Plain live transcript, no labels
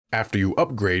After you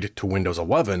upgrade to Windows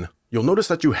 11, you'll notice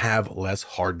that you have less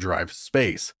hard drive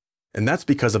space, and that's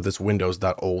because of this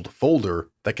Windows.old folder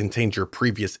that contains your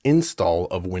previous install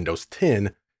of Windows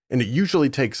 10, and it usually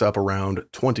takes up around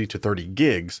 20 to 30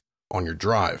 gigs on your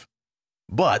drive.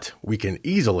 But we can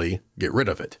easily get rid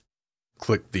of it.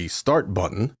 Click the Start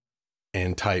button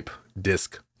and type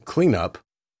Disk Cleanup,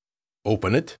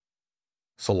 open it,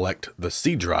 select the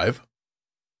C drive,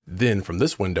 then from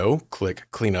this window, click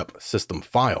Cleanup System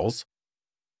Files,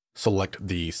 select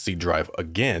the C drive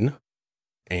again,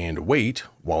 and wait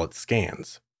while it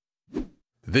scans.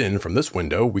 Then from this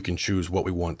window, we can choose what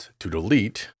we want to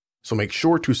delete, so make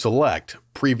sure to select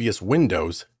Previous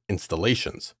Windows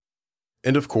installations.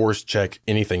 And of course, check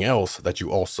anything else that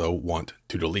you also want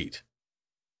to delete.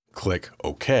 Click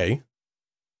OK.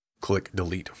 Click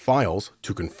Delete Files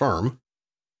to confirm.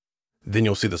 Then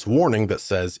you'll see this warning that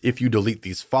says if you delete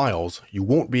these files, you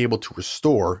won't be able to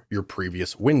restore your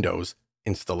previous Windows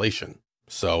installation.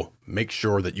 So make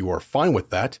sure that you are fine with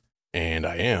that, and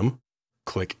I am.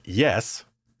 Click Yes,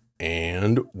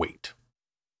 and wait.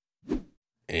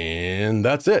 And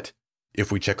that's it.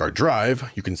 If we check our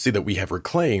drive, you can see that we have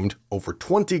reclaimed over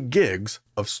 20 gigs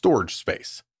of storage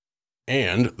space.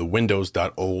 And the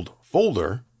Windows.old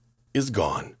folder is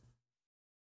gone.